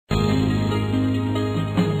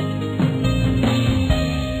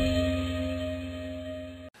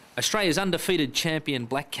Australia's undefeated champion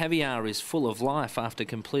Black Caviar is full of life after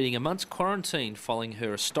completing a month's quarantine following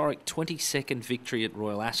her historic 22nd victory at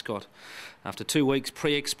Royal Ascot. After 2 weeks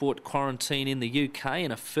pre-export quarantine in the UK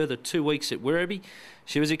and a further 2 weeks at Werribee,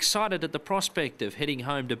 she was excited at the prospect of heading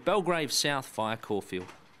home to Belgrave South via Caulfield.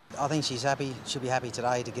 I think she's happy. She'll be happy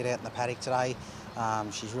today to get out in the paddock today.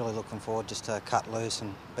 She's really looking forward just to cut loose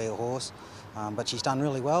and be a horse. But she's done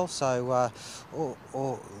really well, so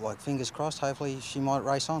like fingers crossed, hopefully she might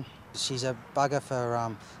race on. She's a bugger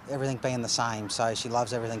for everything being the same, so she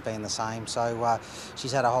loves everything being the same. So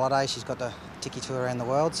she's had a holiday, she's got the ticky tour around the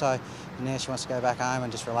world, so now she wants to go back home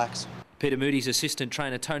and just relax. Peter Moody's assistant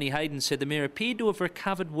trainer Tony Hayden said the mare appeared to have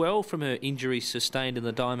recovered well from her injuries sustained in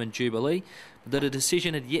the Diamond Jubilee, but that a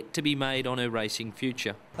decision had yet to be made on her racing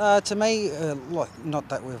future. To me, not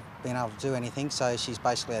that we've been able to do anything, so she's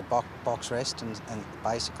basically had box rest and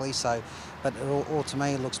basically, so, but all to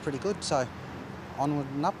me looks pretty good, so onward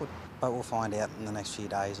and upward. But we'll find out in the next few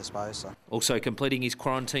days, I suppose. So. Also completing his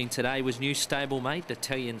quarantine today was new stablemate,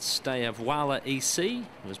 Italian stayer Voila EC,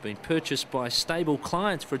 who has been purchased by stable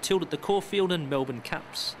clients for a tilt at the Caulfield and Melbourne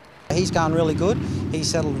Cups. He's going really good. He's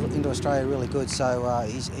settled into Australia really good, so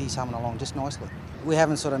he's humming along just nicely. We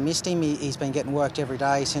haven't sort of missed him. He's been getting worked every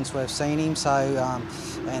day since we've seen him, so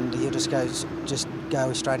and he'll just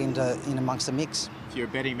go straight in amongst the mix. If you're a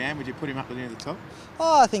betting man, would you put him up near the top?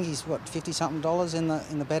 Oh, I think he's what, $50-something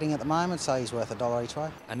in the betting at the moment, so he's worth $1 each way.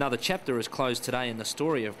 Another chapter is closed today in the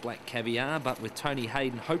story of Black Caviar, but with Tony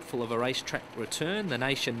Hayden hopeful of a racetrack return, the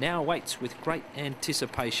nation now awaits with great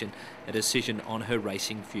anticipation a decision on her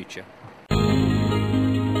racing future.